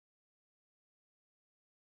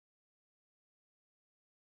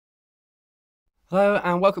Hello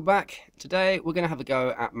and welcome back. Today we're going to have a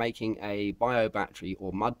go at making a bio battery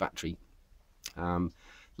or mud battery.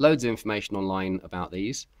 Loads of information online about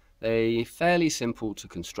these. They're fairly simple to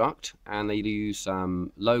construct and they use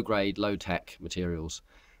low grade, low tech materials,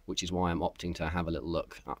 which is why I'm opting to have a little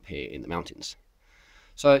look up here in the mountains.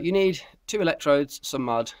 So you need 2 electrodes, some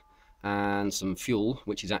mud and some fuel,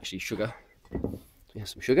 which is actually sugar. Yeah,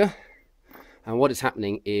 some sugar. And what is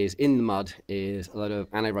happening is in the mud is a lot of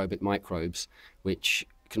anaerobic microbes which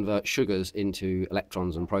convert sugars into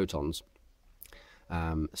electrons and protons.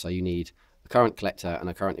 So you need a current collector and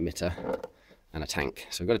a current emitter and a tank.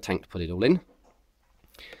 So we've got a tank to put it all in.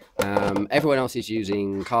 Everyone else is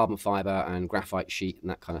using carbon fibre and graphite sheet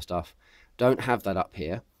and that kind of stuff. Don't have that up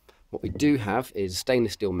here. What we do have is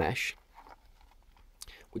stainless steel mesh,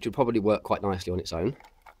 which would probably work quite nicely on its own.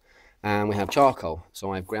 And we have charcoal.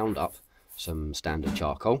 So I've ground up some standard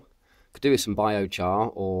charcoal. Could do with some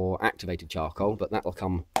biochar or activated charcoal, but that will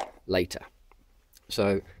come later.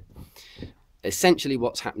 So essentially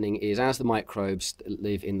what's happening is as the microbes that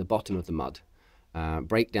live in the bottom of the mud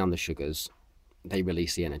break down the sugars, they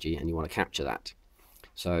release the energy and you want to capture that.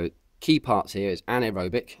 So key parts here is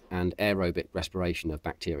anaerobic and aerobic respiration of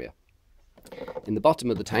bacteria. In the bottom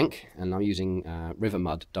of the tank, and I'm using river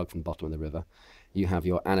mud dug from the bottom of the river, you have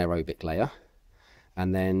your anaerobic layer.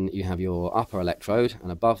 And then you have your upper electrode,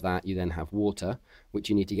 and above that you then have water, which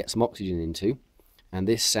you need to get some oxygen into, and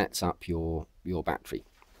this sets up your battery.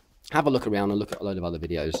 Have a look around and look at a load of other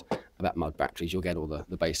videos about mud batteries. You'll get all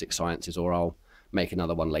the basic sciences, or I'll make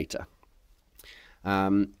another one later.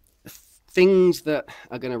 Things that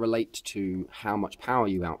are going to relate to how much power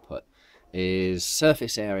you output is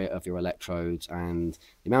surface area of your electrodes and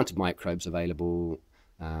the amount of microbes available,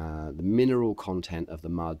 the mineral content of the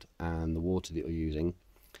mud and the water that you're using,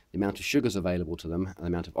 the amount of sugars available to them, and the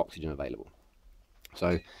amount of oxygen available.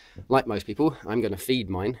 So, like most people, I'm going to feed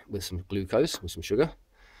mine with some glucose, with some sugar.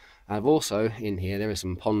 I've also, in here, there are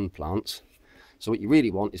some pond plants. So what you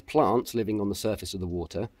really want is plants living on the surface of the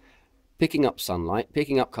water, picking up sunlight,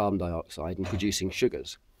 picking up carbon dioxide, and producing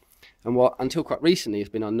sugars. And what, until quite recently, has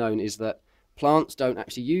been unknown is that plants don't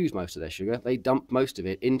actually use most of their sugar. They dump most of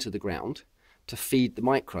it into the ground to feed the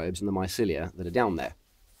microbes and the mycelia that are down there.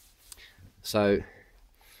 So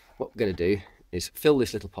what we're going to do is fill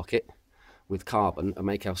this little pocket with carbon and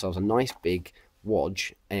make ourselves a nice big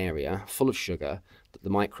wodge area full of sugar that the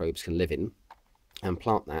microbes can live in, and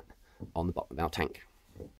plant that on the bottom of our tank.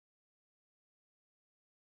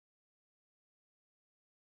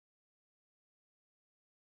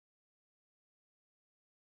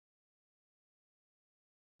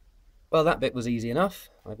 Well, that bit was easy enough.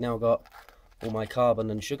 I've now got all my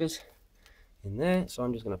carbon and sugars in there, so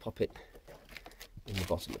I'm just going to pop it in the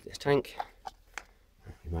bottom of this tank.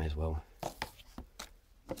 We may as well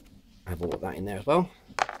have all of that in there as well.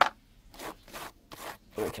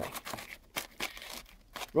 Okay.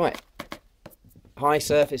 Right. High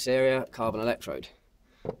surface area carbon electrode.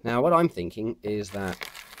 Now what I'm thinking is that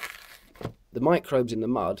the microbes in the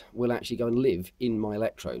mud will actually go and live in my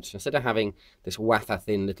electrodes. So instead of having this wafer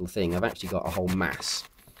thin little thing, I've actually got a whole mass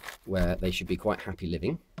where they should be quite happy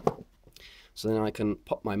living. So then I can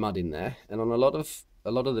pop my mud in there, and on a lot of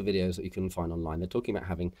the videos that you can find online, they're talking about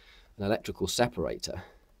having an electrical separator.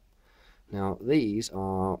 Now these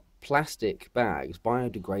are plastic bags,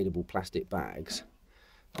 biodegradable plastic bags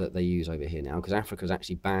that they use over here now, because Africa's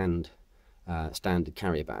actually banned standard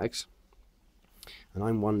carrier bags. And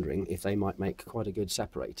I'm wondering if they might make quite a good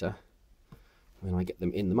separator when I get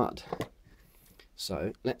them in the mud.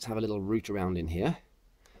 So let's have a little root around in here,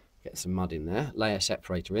 get some mud in there, lay a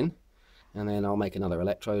separator in, and then I'll make another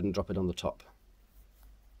electrode and drop it on the top.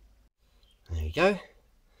 There you go.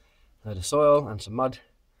 A load of soil and some mud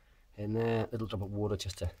in there, a little drop of water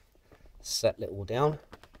just to settle it all down.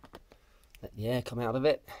 Let the air come out of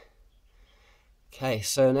it. Okay,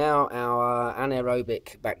 so now our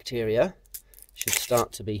anaerobic bacteria should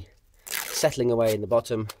start to be settling away in the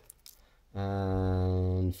bottom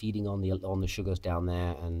and feeding on the sugars down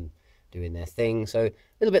there and doing their thing. So a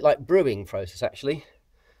little bit like brewing process actually.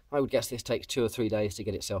 I would guess this takes 2 or 3 days to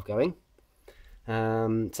get itself going.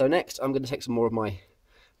 So next I'm going to take some more of my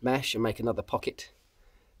mesh and make another pocket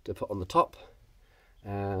to put on the top,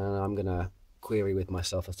 and I'm going to query with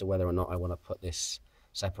myself as to whether or not I want to put this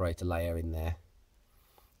separator layer in there.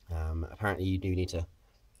 Apparently you do need to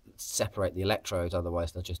separate the electrodes,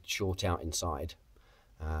 otherwise they'll just short out inside.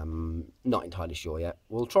 Not entirely sure yet.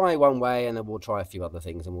 We'll try one way and then we'll try a few other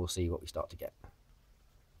things and we'll see what we start to get.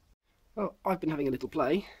 Well, I've been having a little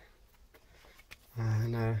play,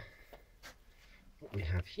 and what we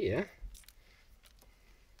have here,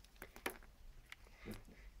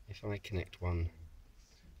 if I connect one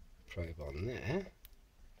probe on there,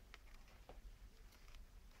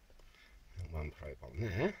 and one probe on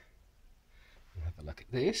there. We'll have a look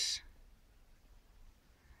at this.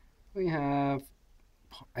 We have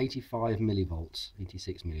 85 millivolts,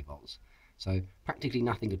 86 millivolts. So practically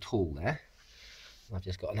nothing at all there. I've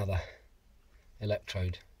just got another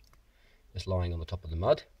electrode just lying on the top of the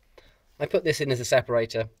mud. I put this in as a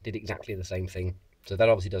separator, did exactly the same thing. So that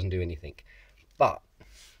obviously doesn't do anything. But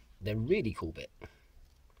the really cool bit,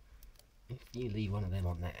 if you leave one of them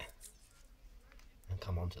on there and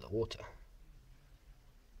come onto the water,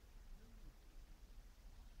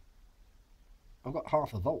 I've got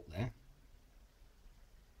half a volt there.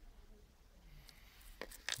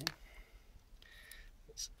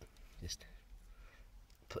 Let's just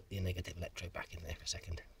put the negative electrode back in there for a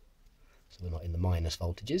second, so we're not in the minus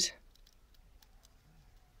voltages.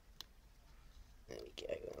 There we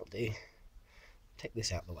go, that'll do. Take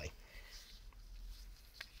this out of the way.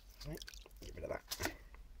 Right, get rid of that.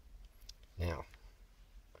 Now,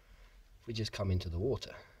 if we just come into the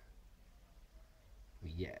water,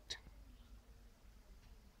 we get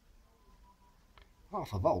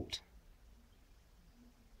half a volt.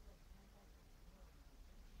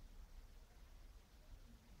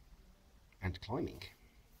 And climbing.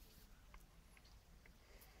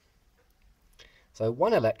 So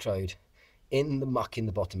one electrode in the muck in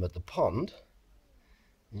the bottom of the pond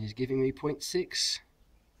is giving me 0.6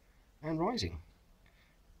 and rising.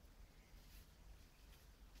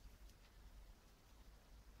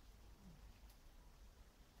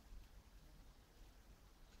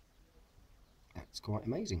 That's quite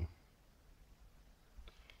amazing.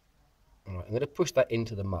 Alright, I'm going to push that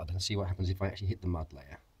into the mud and see what happens if I actually hit the mud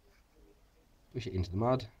layer. Push it into the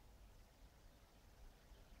mud.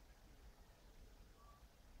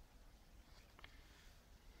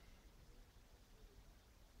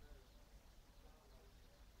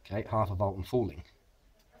 Okay, half a volt and falling.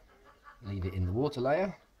 Leave it in the water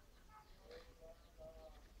layer.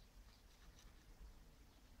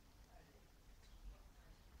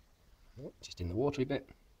 Oh, just in the watery bit.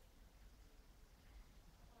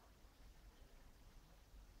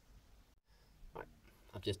 Right,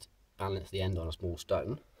 I've just balanced the end on a small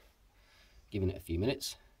stone, giving it a few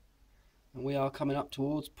minutes, and we are coming up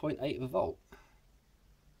towards 0.8 of a volt.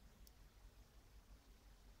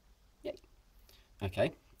 Yay.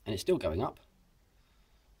 Okay, and it's still going up,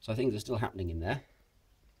 so things are still happening in there.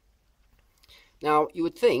 Now you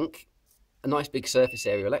would think a nice big surface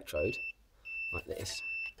area electrode like this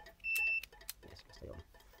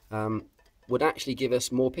would actually give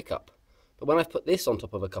us more pickup. But when I've put this on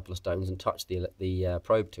top of a couple of stones and touched the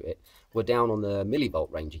probe to it, we're down on the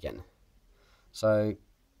millivolt range again. So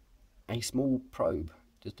a small probe,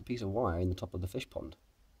 just a piece of wire in the top of the fish pond.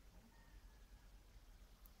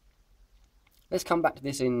 Let's come back to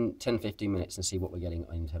this in 10-15 minutes and see what we're getting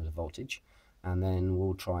in terms of voltage, and then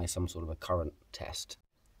we'll try some sort of a current test.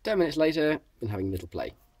 10 minutes later, been having a little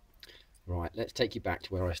play. Right, let's take you back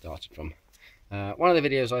to where I started from. One of the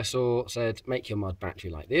videos I saw said make your mud battery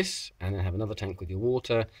like this, and then have another tank with your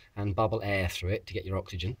water and bubble air through it to get your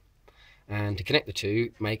oxygen. And to connect the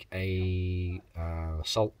two, make a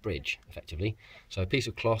salt bridge, effectively. So a piece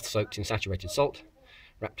of cloth soaked in saturated salt,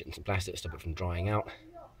 wrapped it in some plastic to stop it from drying out,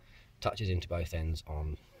 touches into both ends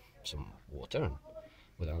on some water and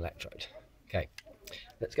with an electrode. Okay,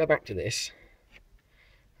 let's go back to this,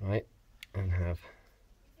 right, and have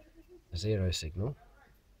a zero signal.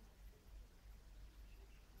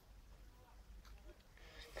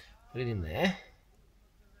 Put it in there,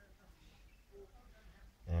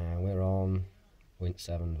 and we're on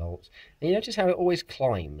 0.7 volts. And you notice how it always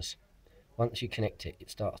climbs. Once you connect it, it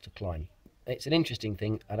starts to climb. It's an interesting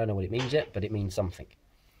thing. I don't know what it means yet, but it means something.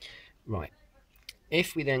 Right,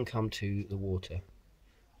 if we then come to the water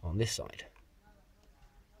on this side,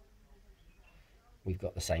 we've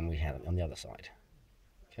got the same we had on the other side.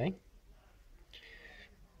 Okay.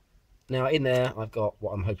 Now in there, I've got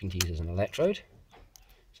what I'm hoping to use as an electrode.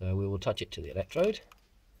 So we will touch it to the electrode.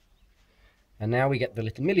 And now we get the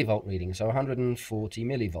little millivolt reading, so 140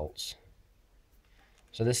 millivolts.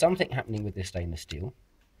 So there's something happening with this stainless steel,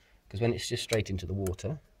 because when it's just straight into the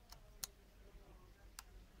water,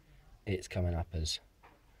 it's coming up as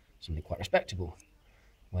something quite respectable.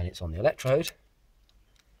 When it's on the electrode,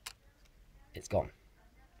 it's gone.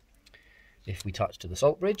 If we touch to the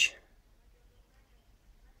salt bridge,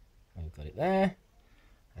 we've got it there,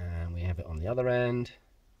 and we have it on the other end.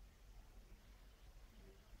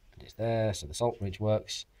 It's there, so the salt bridge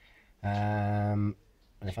works. And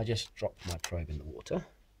if I just drop my probe in the water,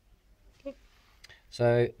 okay.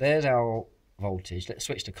 So there's our voltage. Let's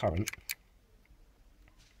switch to current,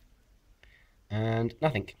 and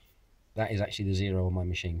nothing. that is actually the 0 on my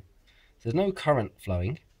machine. So there's no current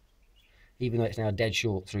flowing, even though it's now dead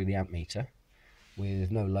short through the amp meter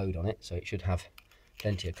with no load on it, so it should have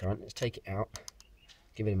plenty of current. Let's take it out,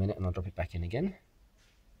 give it a minute, and I'll drop it back in again.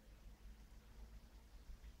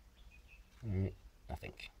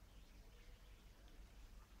 Nothing.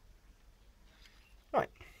 Right,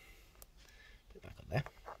 put it back on there.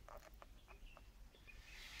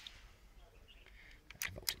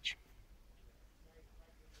 Voltage.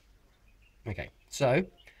 Okay, so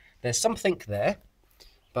there's something there,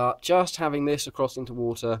 but just having this across into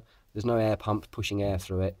water, there's no air pump pushing air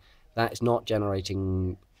through it. That's not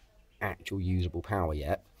generating actual usable power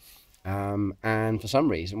yet. And for some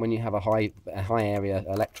reason, when you have a high area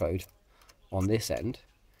electrode on this end,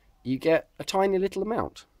 you get a tiny little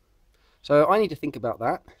amount. So I need to think about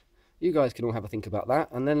that. You guys can all have a think about that,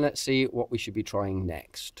 and then let's see what we should be trying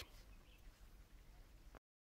next.